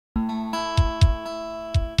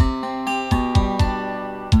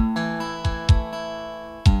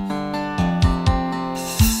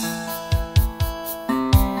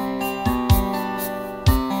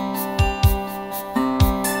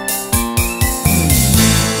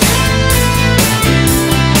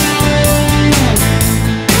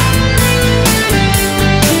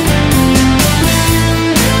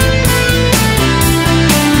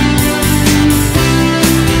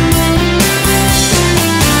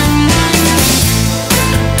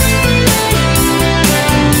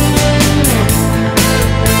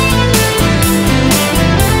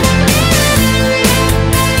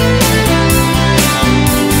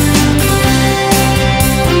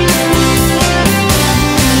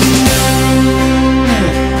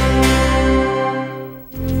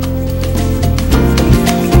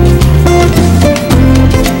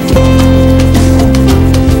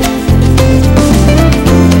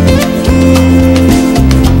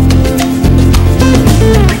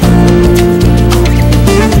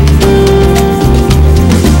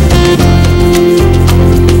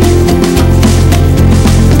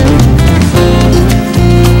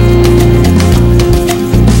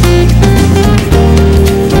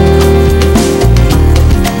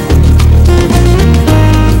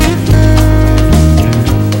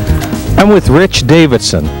with Rich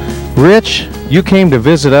Davidson. Rich, you came to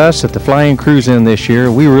visit us at the Flying Cruise Inn this year.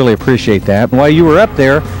 We really appreciate that. While you were up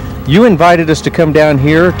there, you invited us to come down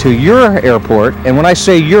here to your airport. And when I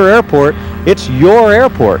say your airport, it's your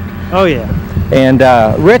airport. Oh, yeah. And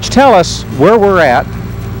Rich, tell us where we're at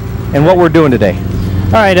and what we're doing today.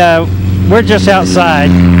 All right, we're just outside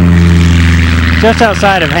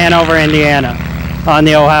of Hanover, Indiana, on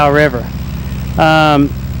the Ohio River.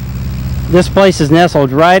 This place is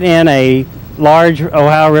nestled right in a large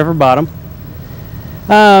Ohio River bottom.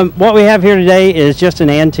 What we have here today is just an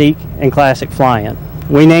antique and classic fly-in.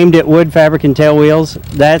 We named it Wood, Fabric, and Tail Wheels.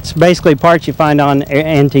 That's basically parts you find on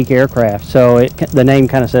antique aircraft, so the name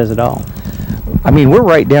kind of says it all. I mean, we're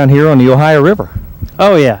right down here on the Ohio River.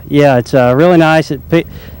 Oh, yeah. Yeah, it's really nice.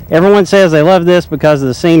 Everyone says they love this because of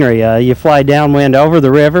the scenery. You fly downwind over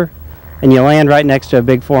the river, and you land right next to a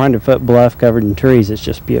big 400-foot bluff covered in trees. It's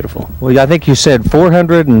just beautiful. Well, I think you said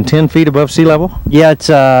 410 feet above sea level? Yeah, it's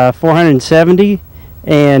 470,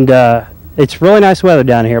 and it's really nice weather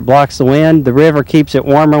down here. It blocks the wind. The river keeps it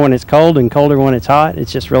warmer when it's cold and colder when it's hot.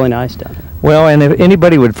 It's just really nice down here. Well, and if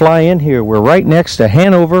anybody would fly in here, we're right next to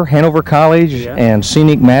Hanover College, yeah, and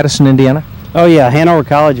scenic Madison, Indiana. Oh, yeah, Hanover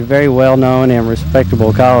College, a very well-known and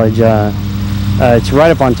respectable college. It's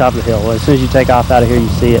right up on top of the hill. As soon as you take off out of here, you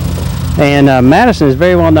see it. And Madison is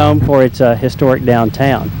very well known for its historic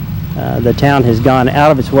downtown. The town has gone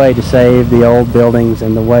out of its way to save the old buildings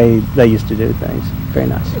and the way they used to do things. Very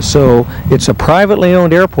nice. So it's a privately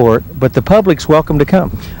owned airport, but the public's welcome to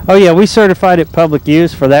come. Oh, yeah, we certified it public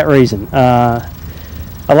use for that reason. A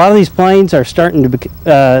lot of these planes are starting to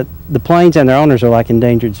the planes and their owners are like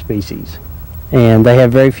endangered species, and they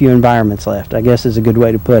have very few environments left, I guess is a good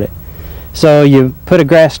way to put it. So you put a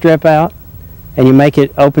grass strip out, and you make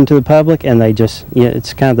it open to the public, and they just,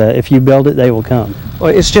 it's kind of if you build it, they will come.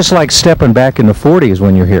 Well, it's just like stepping back in the 40s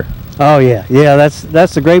when you're here. Oh, yeah. Yeah,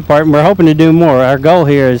 that's the great part, and we're hoping to do more. Our goal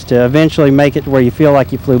here is to eventually make it where you feel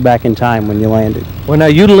like you flew back in time when you landed. Well, now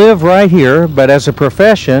you live right here, but as a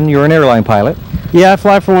profession, you're an airline pilot. Yeah, I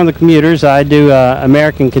fly for one of the commuters. I do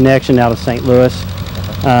American Connection out of St. Louis.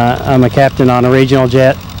 I'm a captain on a regional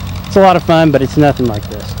jet. It's a lot of fun, but it's nothing like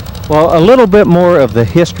this. Well, a little bit more of the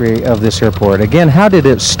history of this airport. Again, how did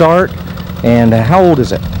it start, and how old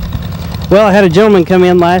is it? Well, I had a gentleman come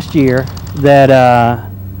in last year that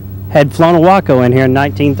had flown a Waco in here in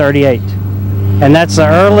 1938. And that's the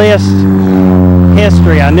earliest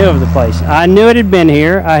history I knew of the place. I knew it had been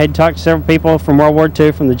here. I had talked to several people from World War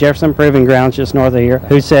II from the Jefferson Proving Grounds just north of here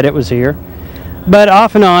who said it was here. But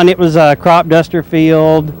off and on, it was a crop duster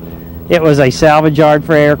field. It was a salvage yard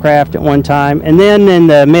for aircraft at one time. And then in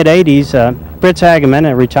the mid-'80s, Fritz Hageman,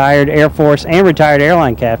 a retired Air Force and retired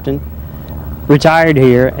airline captain, retired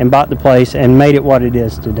here and bought the place and made it what it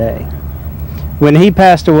is today. When he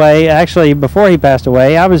passed away, actually before he passed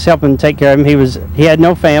away, I was helping take care of him. He had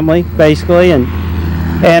no family, basically, and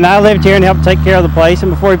I lived here and helped take care of the place.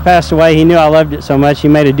 And before he passed away, he knew I loved it so much, he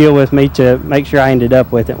made a deal with me to make sure I ended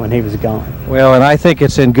up with it when he was gone. Well, and I think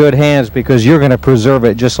it's in good hands because you're going to preserve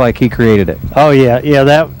it just like he created it. Oh, yeah. Yeah,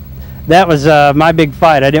 that was my big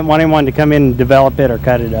fight. I didn't want anyone to come in and develop it or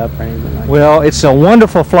cut it up or anything like that. Well, it's a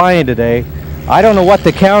wonderful fly-in today. I don't know what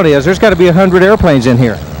the count is. There's got to be 100 airplanes in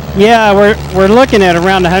here. Yeah, we're looking at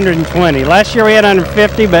around 120. Last year we had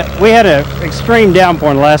 150, but we had an extreme downpour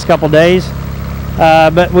in the last couple of days.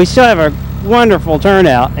 But we still have a wonderful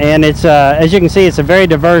turnout, and it's as you can see, it's a very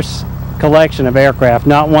diverse collection of aircraft.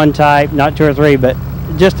 Not one type, not two or three, but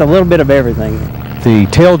just a little bit of everything. The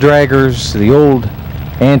tail draggers, the old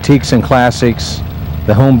antiques and classics,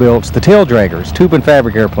 the home builts, the tail draggers, tube and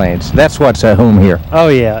fabric airplanes. That's what's at home here. Oh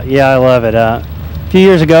yeah, yeah, I love it. A few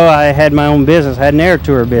years ago, I had my own business. I had an air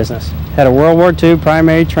tour business. Had a World War II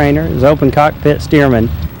primary trainer. It was open cockpit steerman,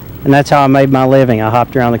 and that's how I made my living. I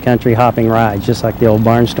hopped around the country hopping rides, just like the old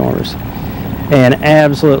barnstormers, and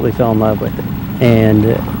absolutely fell in love with it.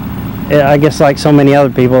 And I guess like so many other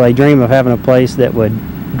people, they dream of having a place that would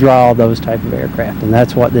draw those type of aircraft, and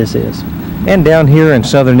that's what this is. And down here in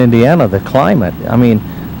southern Indiana, the climate, I mean,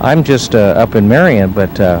 I'm just up in Marion,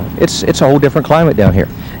 but it's a whole different climate down here.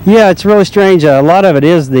 Yeah, it's really strange. A lot of it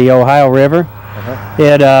is the Ohio River.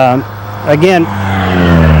 It again,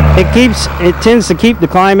 it tends to keep the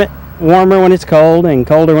climate warmer when it's cold and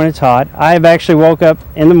colder when it's hot. I've actually woke up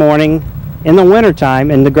in the morning in the wintertime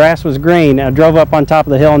and the grass was green. I drove up on top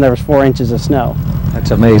of the hill and there was 4 inches of snow. That's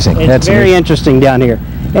amazing. It's very interesting down here.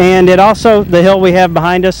 And it also, the hill we have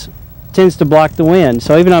behind us tends to block the wind.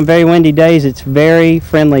 So even on very windy days, it's very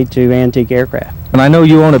friendly to antique aircraft. And I know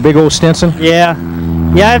you own a big old Stinson? Yeah.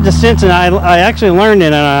 Yeah, I have the Stinson. I actually learned it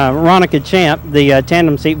in a Ronica Champ, the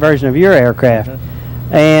tandem seat version of your aircraft.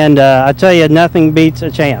 And I tell you, nothing beats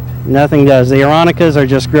a champ. Nothing does. The Aeronicas are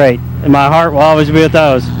just great, and my heart will always be with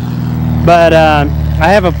those. But I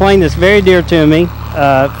have a plane that's very dear to me.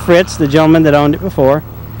 Fritz, the gentleman that owned it before,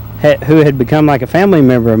 who had become like a family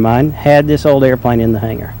member of mine, had this old airplane in the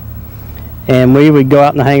hangar. And we would go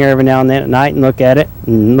out in the hangar every now and then at night and look at it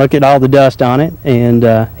and look at all the dust on it. And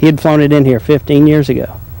he had flown it in here 15 years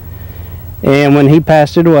ago. And when he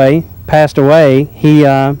passed away, he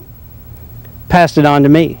passed it on to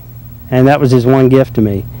me. And that was his one gift to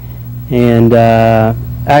me. And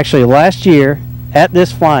actually last year at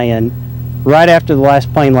this fly-in, right after the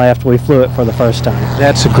last plane left, we flew it for the first time.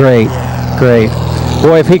 That's great.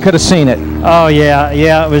 Boy, if he could have seen it. Oh yeah,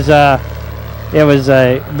 it was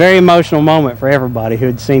a very emotional moment for everybody who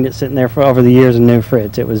had seen it sitting there for over the years and knew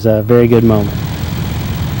Fritz. It was a very good moment.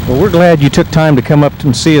 Well, we're glad you took time to come up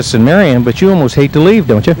and see us in Marion, but you almost hate to leave,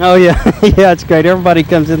 don't you? Oh yeah, yeah, it's great. Everybody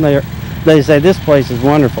comes in there, they say this place is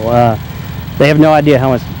wonderful. They have no idea how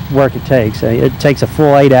much work it takes. It takes a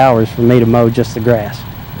full 8 hours for me to mow just the grass.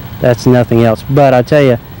 That's nothing else. But I tell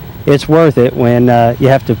you, it's worth it when you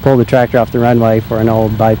have to pull the tractor off the runway for an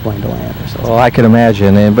old biplane to land or something. Well, I can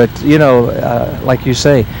imagine. But, you know, like you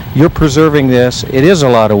say, you're preserving this. It is a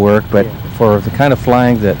lot of work, but for the kind of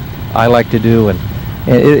flying that I like to do, and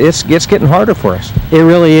it's getting harder for us. It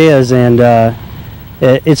really is, and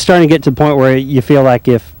it's starting to get to the point where you feel like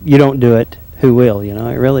if you don't do it, who will? You know,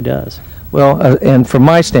 it really does. Well, and from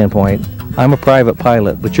my standpoint, I'm a private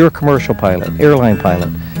pilot, but you're a commercial pilot, airline pilot,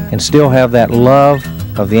 and still have that love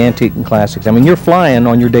of the antique and classics. I mean, you're flying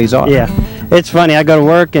on your days off. Yeah, it's funny. I go to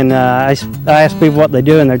work and I ask people what they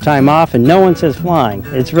do in their time off, and no one says flying.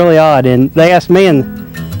 It's really odd. And they ask me,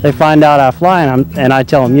 and they find out I fly, and I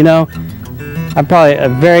tell them, you know, I'm probably a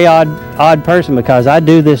very odd person because I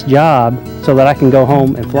do this job so that I can go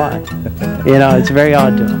home and fly. You know, it's very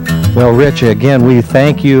odd to them. Well, Rich, again, we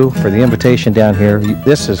thank you for the invitation down here.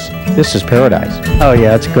 This is paradise. Oh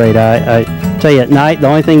yeah, it's great. I tell you, at night, the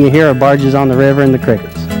only thing you hear are barges on the river and the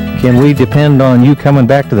crickets. Can we depend on you coming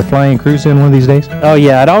back to the Flying Cruise in one of these days? Oh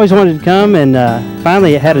yeah, I'd always wanted to come, and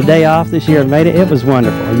finally had a day off this year and made it. It was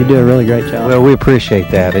wonderful. You do a really great job. Well, we appreciate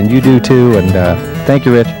that, and you do too, and thank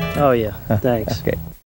you, Rich. Oh yeah, thanks. Okay.